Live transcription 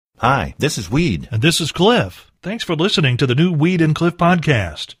Hi, this is Weed. And this is Cliff. Thanks for listening to the new Weed and Cliff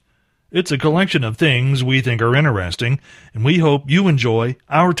podcast. It's a collection of things we think are interesting, and we hope you enjoy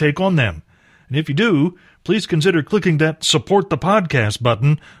our take on them. And if you do, please consider clicking that Support the Podcast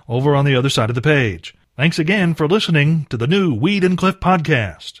button over on the other side of the page. Thanks again for listening to the new Weed and Cliff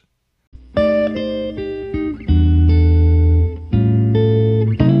podcast.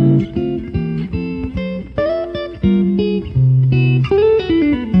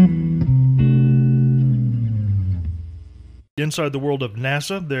 Inside the world of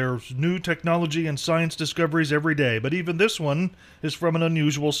NASA, there's new technology and science discoveries every day, but even this one is from an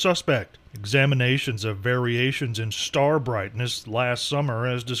unusual suspect. Examinations of variations in star brightness last summer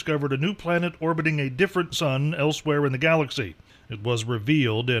has discovered a new planet orbiting a different sun elsewhere in the galaxy. It was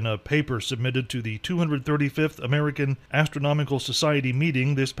revealed in a paper submitted to the 235th American Astronomical Society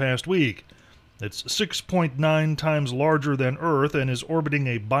meeting this past week. It's 6.9 times larger than Earth and is orbiting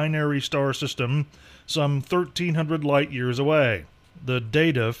a binary star system some 1,300 light-years away. The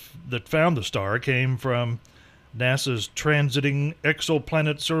data that found the star came from NASA's Transiting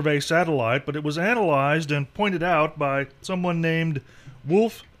Exoplanet Survey satellite, but it was analyzed and pointed out by someone named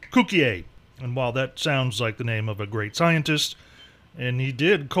Wolf Cukier. And while that sounds like the name of a great scientist, and he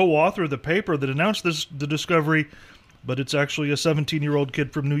did co-author the paper that announced the discovery, but it's actually a 17-year-old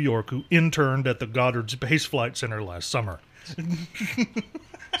kid from New York who interned at the Goddard Space Flight Center last summer.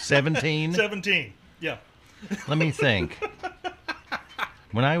 17? 17, yeah. Let me think.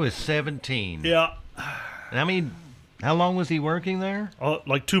 When I was 17. Yeah. I mean, how long was he working there?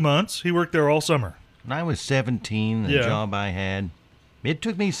 Like 2 months. He worked there all summer. When I was 17, the job I had, it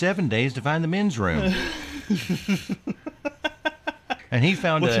took me 7 days to find the men's room. And he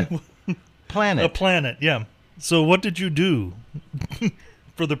found a planet. A planet, yeah. So what did you do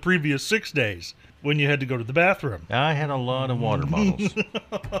for the previous 6 days when you had to go to the bathroom? I had a lot of water bottles.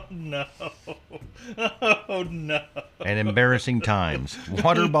 Oh, no. Oh, no. And embarrassing times.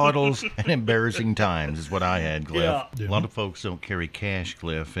 Water bottles and embarrassing times is what I had, Cliff. Yeah. A lot of folks don't carry cash,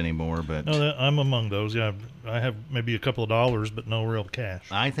 Cliff, anymore, but No, I'm among those. Yeah, I have maybe a couple of dollars, but no real cash.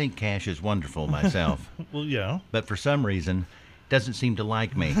 I think cash is wonderful myself. Well, yeah. But for some reason, doesn't seem to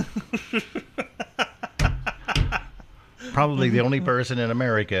like me. Probably the only person in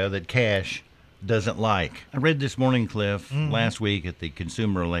America that cash doesn't like. I read this morning, Cliff, last week at the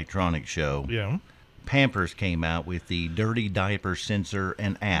Consumer Electronics Show. Yeah. Pampers came out with the Dirty Diaper Sensor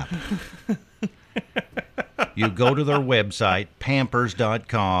and app. You go to their website,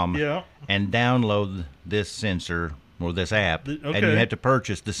 pampers.com, and download this sensor or this app, and you have to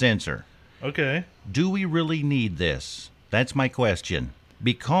purchase the sensor. Okay. Do we really need this? That's my question.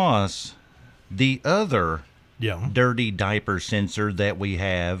 Because the other dirty diaper sensor that we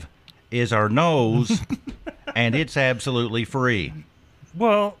have is our nose, and it's absolutely free.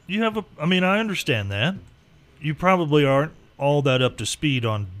 Well, I understand that. You probably aren't all that up to speed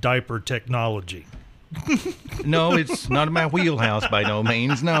on diaper technology. No, it's not in my wheelhouse by no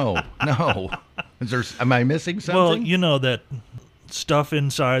means. No. Am I missing something? Well, you know that stuff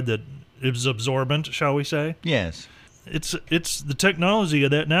inside that is absorbent, shall we say? Yes. It's the technology of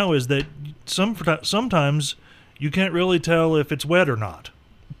that now is that sometimes you can't really tell if it's wet or not.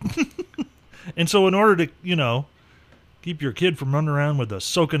 And so in order to, keep your kid from running around with a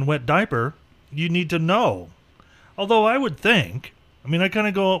soaking wet diaper, you need to know. Although I would think, I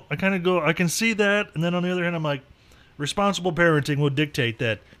can see that, and then on the other hand, I'm like, responsible parenting would dictate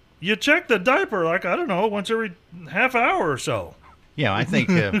that you check the diaper, once every half hour or so. Yeah, I think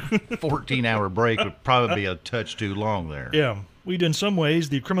a 14-hour break would probably be a touch too long there. Yeah. In some ways,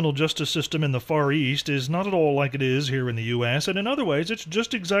 the criminal justice system in the Far East is not at all like it is here in the U.S., and in other ways, it's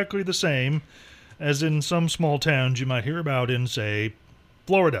just exactly the same as in some small towns you might hear about in, say,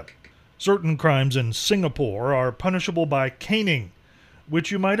 Florida. Certain crimes in Singapore are punishable by caning,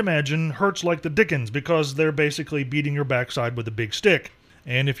 which you might imagine hurts like the dickens because they're basically beating your backside with a big stick.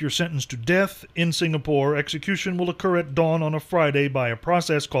 And if you're sentenced to death in Singapore, execution will occur at dawn on a Friday by a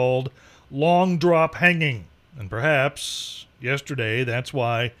process called long drop hanging. And perhaps yesterday that's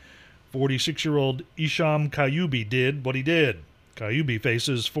why 46-year-old Isham Kayubi did what he did. Kayubi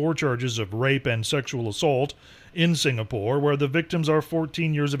faces 4 charges of rape and sexual assault in Singapore, where the victims are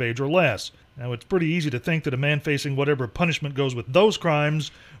 14 years of age or less. Now, it's pretty easy to think that a man facing whatever punishment goes with those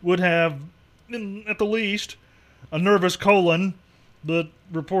crimes would have, at the least, a nervous colon. But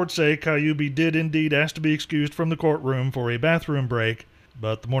reports say Kayubi did indeed ask to be excused from the courtroom for a bathroom break,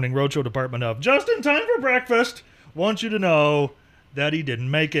 but the Morning Roadshow department of Just in Time for Breakfast wants you to know that he didn't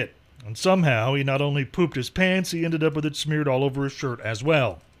make it. And somehow he not only pooped his pants, he ended up with it smeared all over his shirt as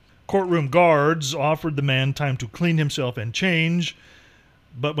well. Courtroom guards offered the man time to clean himself and change,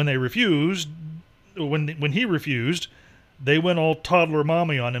 But when they refused, when he refused, they went all toddler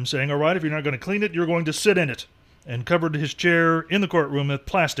mommy on him, saying, all right, if you're not going to clean it, you're going to sit in it, and covered his chair in the courtroom with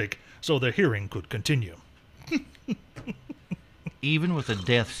plastic so the hearing could continue. Even with a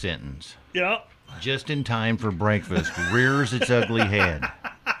death sentence, Yeah. just in time for breakfast, rears its ugly head.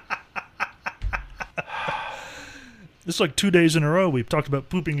 It's like 2 days in a row we've talked about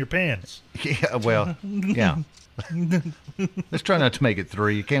pooping your pants. Yeah, well, yeah. Let's try not to make it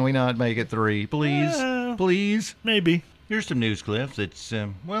 3. Can we not make it 3? Please? Please? Maybe. Here's some news clips. It's,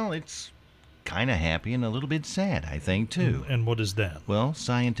 it's kind of happy and a little bit sad, I think, too. And what is that? Well,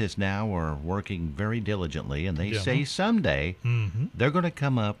 scientists now are working very diligently, and they Yeah. say someday Mm-hmm. they're going to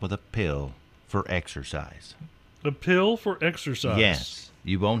come up with a pill for exercise. A pill for exercise. Yes.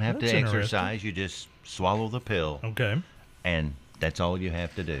 You won't have That's to interesting. exercise. You just swallow the pill, Okay. and that's all you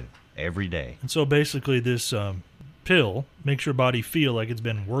have to do every day. And so basically this pill makes your body feel like it's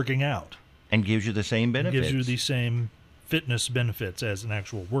been working out. And gives you the same It benefits. gives you the same fitness benefits as an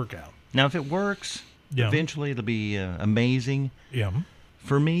actual workout. Now, if it works, Yeah. eventually it'll be amazing. Yeah.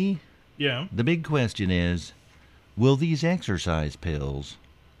 For me, Yeah. the big question is, will these exercise pills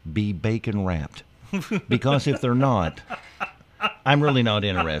be bacon wrapped? Because if they're not, I'm really not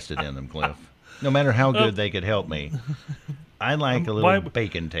interested in them, Cliff. No matter how good they could help me. I like a little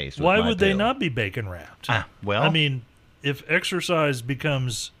bacon taste with Why my would they pill. not be bacon wrapped? Well, I mean, if exercise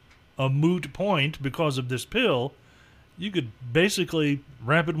becomes a moot point because of this pill, you could basically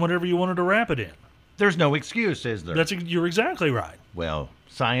wrap it whatever you wanted to wrap it in. there's no excuse, is there? You're exactly right. Well,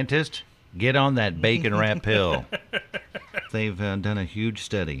 scientist, get on that bacon wrap pill. They've done a huge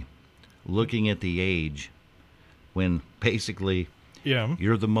study looking at the age when basically Yeah.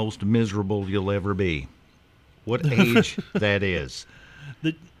 you're the most miserable you'll ever be. What age that is.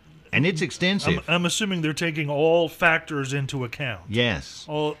 The- And it's extensive. I'm assuming they're taking all factors into account. Yes.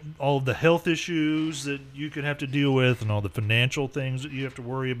 All of the health issues that you could have to deal with, and all the financial things that you have to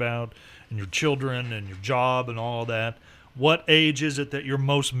worry about, and your children and your job and all that. What age is it that you're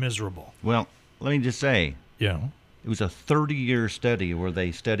most miserable? Well, let me just say, Yeah. it was a 30-year study where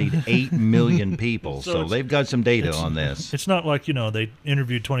they studied 8 million people. So So it's- they've got some data on this. It's not like, they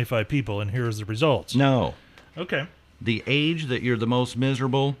interviewed 25 people and here's the results. No. Okay. The age that you're the most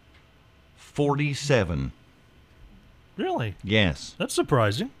miserable, 47. Really? Yes. That's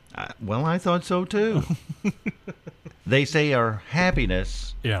surprising. Well, I thought so too. They say our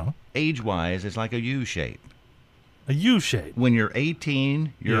happiness, Yeah. age-wise, is like a U shape. A U shape. When you're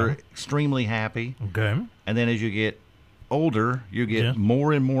 18, you're Yeah. extremely happy. Okay. And then as you get older, you get Yeah.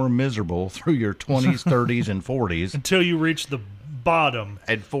 more and more miserable through your 20s, 30s, and 40s. Until you reach the bottom.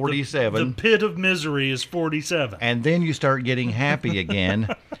 At 47. The pit of misery is 47. And then you start getting happy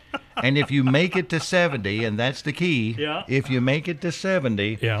again. And if you make it to 70, and that's the key, Yeah. if you make it to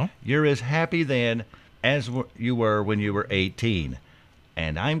 70, Yeah. you're as happy then as you were when you were 18.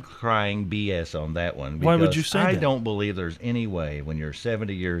 And I'm crying BS on that one. Why would because you say I that? don't believe there's any way when you're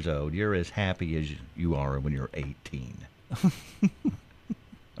 70 years old, you're as happy as you are when you're 18.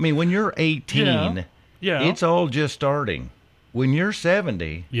 I mean, when you're 18, Yeah. it's all just starting. When you're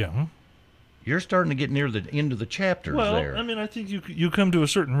 70, Yeah. you're starting to get near the end of the chapters Well, there. I mean, I think you come to a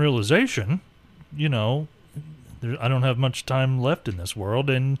certain realization, I don't have much time left in this world,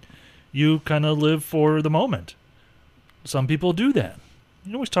 and you kind of live for the moment. Some people do that.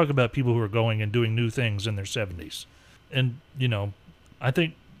 You always talk about people who are going and doing new things in their 70s. And, I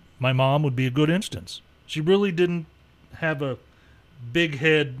think my mom would be a good instance. She really didn't have a big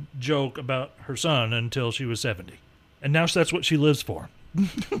head joke about her son until she was 70. And now that's what she lives for.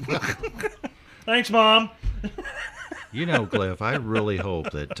 Thanks, Mom. Cliff, I really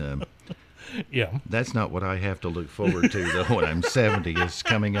hope that Yeah. that's not what I have to look forward to, though, when I'm 70, is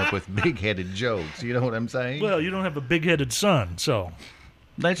coming up with big-headed jokes. You know what I'm saying? Well, you don't have a big-headed son, so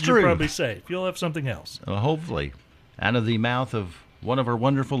that's you're true. probably safe. You'll have something else. Hopefully. Out of the mouth of one of our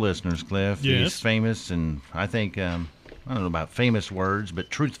wonderful listeners, Cliff. Yes. He's famous, and I think, I don't know about famous words,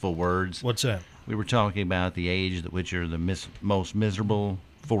 but truthful words. What's that? We were talking about the age at which you're the most miserable,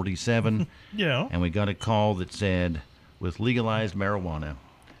 47. Yeah. And we got a call that said, with legalized marijuana,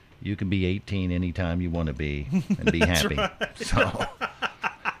 you can be 18 anytime you want to be and be happy. right. So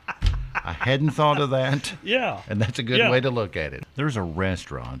I hadn't thought of that, Yeah. and that's a good Yeah. way to look at it. There's a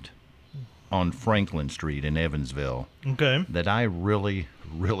restaurant on Franklin Street in Evansville Okay. that I really,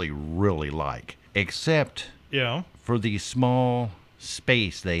 really, really like, except Yeah. for the small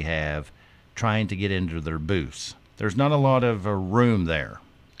space they have trying to get into their booths. There's not a lot of room there.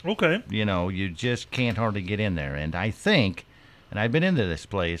 Okay. You just can't hardly get in there. And I think, and I've been into this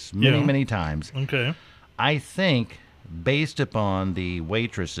place many, Yeah. many times, Okay. I think based upon the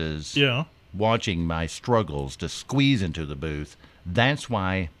waitresses Yeah. watching my struggles to squeeze into the booth, that's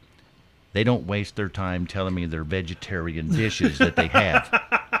why they don't waste their time telling me their vegetarian dishes that they have.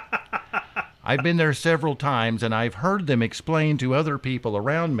 I've been there several times, and I've heard them explain to other people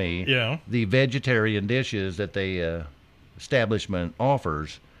around me the vegetarian dishes that the establishment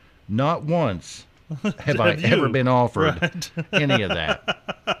offers. Not once have I ever been offered any of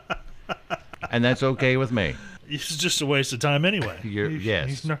that. And that's okay with me. It's just a waste of time anyway. Yes.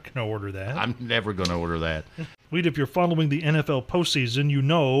 He's not going to order that. I'm never going to order that. Weed, if you're following the NFL postseason, you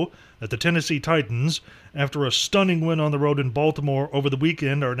know that the Tennessee Titans, after a stunning win on the road in Baltimore over the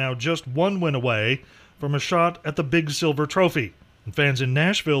weekend, are now just one win away from a shot at the Big Silver Trophy. And fans in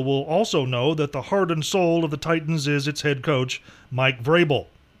Nashville will also know that the heart and soul of the Titans is its head coach, Mike Vrabel.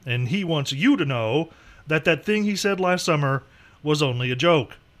 And he wants you to know that thing he said last summer was only a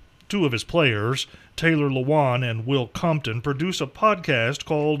joke. Two of his players, Taylor Lewan and Will Compton, produce a podcast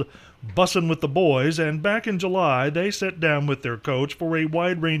called Bussin' with the Boys, and back in July, they sat down with their coach for a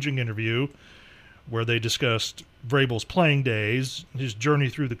wide-ranging interview where they discussed Vrabel's playing days, his journey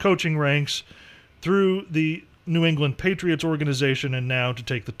through the coaching ranks, through the New England Patriots organization, and now to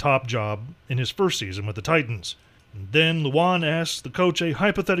take the top job in his first season with the Titans. And then Lewan asked the coach a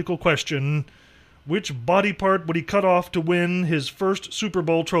hypothetical question: which body part would he cut off to win his first Super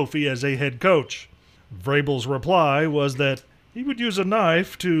Bowl trophy as a head coach? Vrabel's reply was that he would use a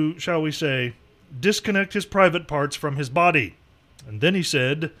knife to, shall we say, disconnect his private parts from his body. And then he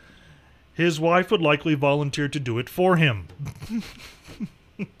said his wife would likely volunteer to do it for him.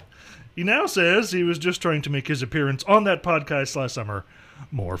 He now says he was just trying to make his appearance on that podcast last summer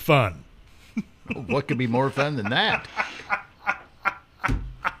more fun. What could be more fun than that?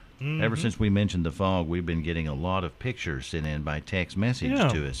 Ever since we mentioned the fog, we've been getting a lot of pictures sent in by text message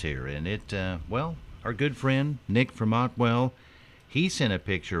to us here. And it, our good friend, Nick from Otwell, he sent a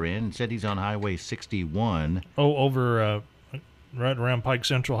picture in and said he's on Highway 61. Oh, over right around Pike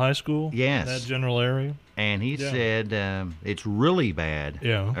Central High School? Yes. That general area? And he said it's really bad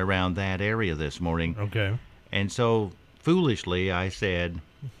around that area this morning. Okay. And so, foolishly, I said,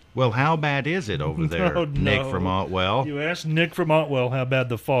 well, how bad is it over there, no. Nick from Otwell? You asked Nick from Otwell how bad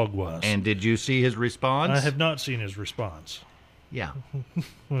the fog was. And did you see his response? I have not seen his response. Yeah. Wait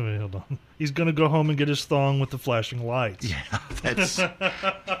a minute, hold on. He's going to go home and get his thong with the flashing lights. Yeah, that's...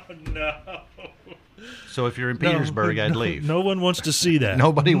 No. So if you're in Petersburg, I'd leave. No one wants to see that.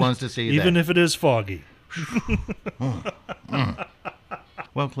 Nobody wants to see that. Even if it is foggy.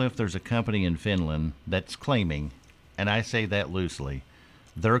 Well, Cliff, there's a company in Finland that's claiming, and I say that loosely,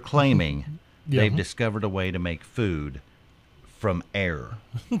 they're claiming they've discovered a way to make food from air.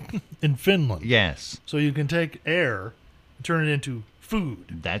 In Finland? Yes. So you can take air and turn it into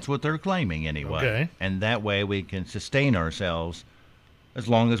food. That's what they're claiming anyway. Okay. And that way we can sustain ourselves as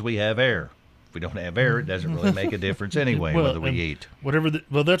long as we have air. If we don't have air, it doesn't really make a difference anyway whether we eat.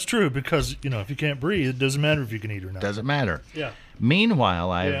 Well, that's true, because, if you can't breathe, it doesn't matter if you can eat or not. Doesn't matter. Yeah.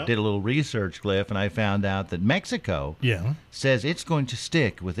 Meanwhile, I did a little research, Cliff, and I found out that Mexico says it's going to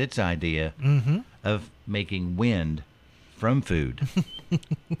stick with its idea of making wind from food.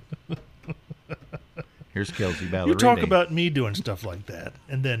 Here's Kelsey Ballerini. You talk about me doing stuff like that,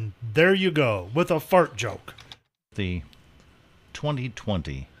 and then there you go with a fart joke. The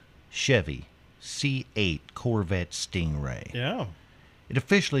 2020 Chevy C8 Corvette Stingray. Yeah. It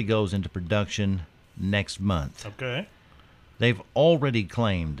officially goes into production next month. Okay. They've already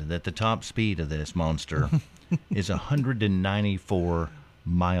claimed that the top speed of this monster is 194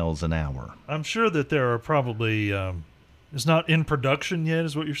 miles an hour. I'm sure that there are probably, it's not in production yet,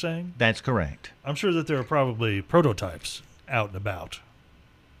 is what you're saying? That's correct. I'm sure that there are probably prototypes out and about.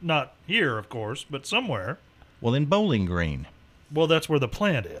 Not here, of course, but somewhere. Well, in Bowling Green. Well, that's where the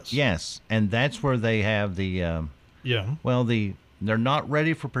plant is. Yes, and that's where they have the, they're not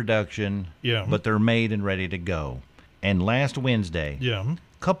ready for production, but they're made and ready to go. And last Wednesday, a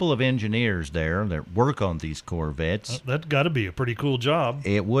couple of engineers there that work on these Corvettes. That's got to be a pretty cool job.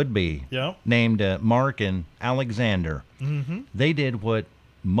 It would be. Yeah. Named Mark and Alexander. Mm-hmm. They did what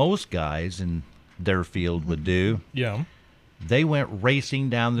most guys in their field would do. Yeah. They went racing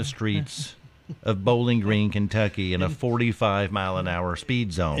down the streets of Bowling Green, Kentucky in a 45-mile-an-hour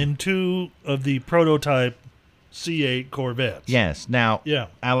speed zone. In two of the prototype C8 Corvettes. Yes. Now,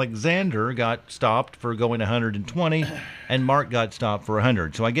 Alexander got stopped for going 120, and Mark got stopped for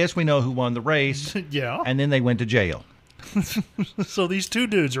 100. So I guess we know who won the race. Yeah. And then they went to jail. So these two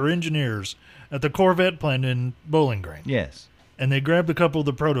dudes are engineers at the Corvette plant in Bowling Green. Yes. And they grabbed a couple of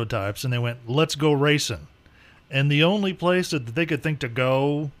the prototypes, and they went, let's go racing. And the only place that they could think to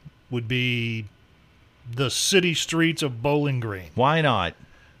go would be the city streets of Bowling Green. Why not?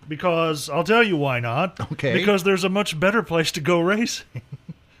 Because I'll tell you why not. Okay. Because there's a much better place to go racing.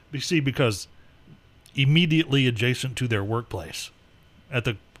 You see, because immediately adjacent to their workplace at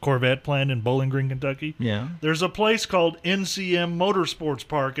the Corvette plant in Bowling Green, Kentucky, Yeah. there's a place called NCM Motorsports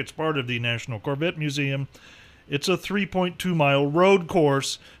Park. It's part of the National Corvette Museum. It's a 3.2-mile road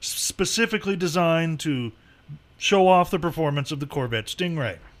course specifically designed to show off the performance of the Corvette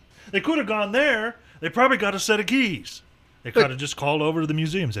Stingray. They could have gone there. They probably got a set of keys. They could have just called over to the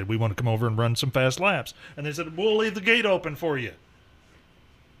museum and said, we want to come over and run some fast laps. And they said, we'll leave the gate open for you.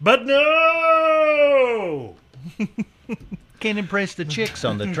 But no! Can't impress the chicks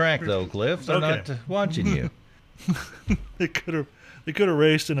on the track, though, Cliff. They're not watching you. They could have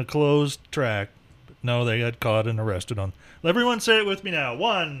raced in a closed track. But no, they got caught and arrested on. Everyone say it with me now.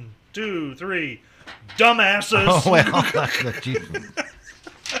 1, 2, 3. Dumbasses. Oh, well.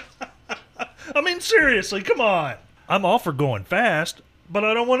 I mean, seriously, come on. I'm all for going fast, but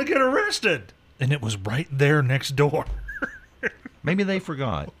I don't want to get arrested. And it was right there next door. Maybe they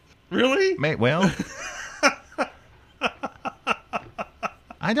forgot. Really? Well,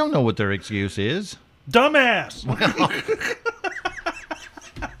 I don't know what their excuse is. Dumbass.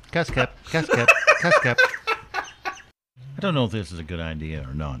 Cuss cap. I don't know if this is a good idea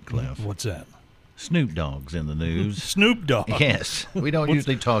or not, Cliff. What's that? Snoop Dogg's in the news. Snoop Dogg. Yes. We don't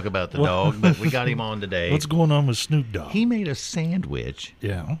usually talk about the dog, but we got him on today. What's going on with Snoop Dogg? He made a sandwich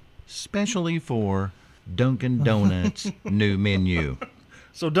Yeah. specially for Dunkin' Donuts' new menu.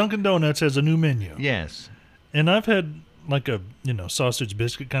 So Dunkin' Donuts has a new menu. Yes. And I've had like a, sausage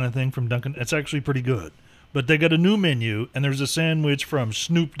biscuit kind of thing from Dunkin'. It's actually pretty good. But they got a new menu, and there's a sandwich from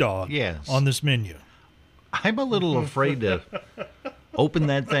Snoop Dogg on this menu. I'm a little afraid to open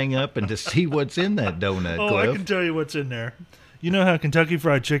that thing up and to see what's in that donut, Oh, Cliff. I can tell you what's in there. You know how Kentucky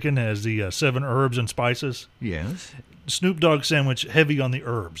Fried Chicken has the 7 herbs and spices? Yes. Snoop Dogg sandwich heavy on the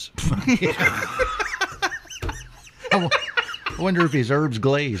herbs. I wonder if his herbs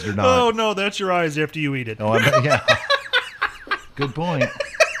glazed or not. Oh, no, that's your eyes after you eat it. Oh, yeah. Good point.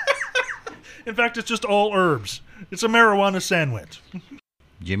 In fact, it's just all herbs. It's a marijuana sandwich.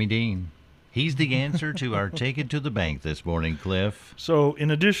 Jimmy Dean. He's the answer to our Take It to the Bank this morning, Cliff. So, in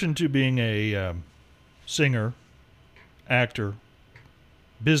addition to being a singer, actor,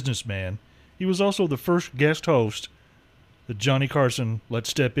 businessman, he was also the first guest host that Johnny Carson let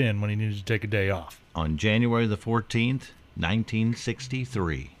step in when he needed to take a day off. On January the 14th,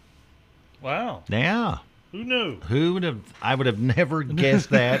 1963. Wow. Yeah. Who knew? Who would have? I would have never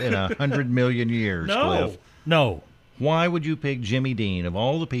guessed that in 100 million years, Cliff. No. Why would you pick Jimmy Dean of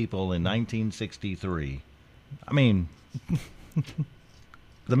all the people in 1963? I mean,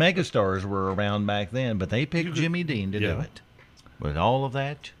 the megastars were around back then, but they picked Jimmy Dean to do it. With all of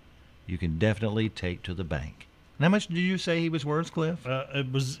that, you can definitely take to the bank. And how much did you say he was worth, Cliff?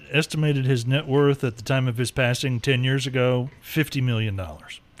 It was estimated his net worth at the time of his passing 10 years ago, $50 million.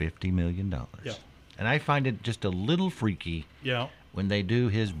 $50 million. Yeah. And I find it just a little freaky when they do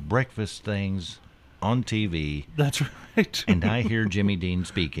his breakfast things on TV. That's right. And I hear Jimmy Dean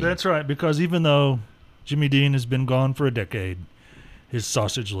speaking. That's right, because even though Jimmy Dean has been gone for a decade, his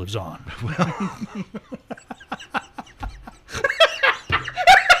sausage lives on.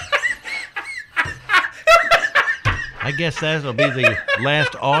 I guess that'll be the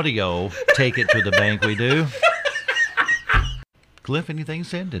last audio Take It to the Bank we do. Cliff, anything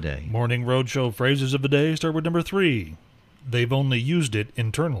said today? Morning Roadshow phrases of the day start with number 3. They've only used it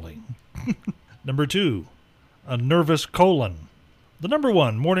internally. Number 2. A nervous colon. The number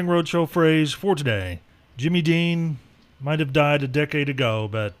 1 Morning Roadshow phrase for today. Jimmy Dean might have died a decade ago,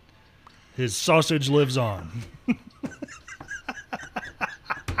 but his sausage lives on.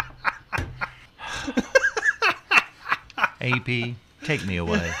 AP, take me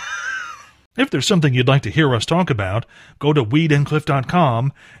away. If there's something you'd like to hear us talk about, go to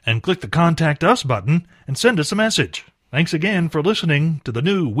weedandcliff.com and click the Contact Us button and send us a message. Thanks again for listening to the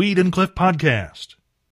new Weed and Cliff podcast.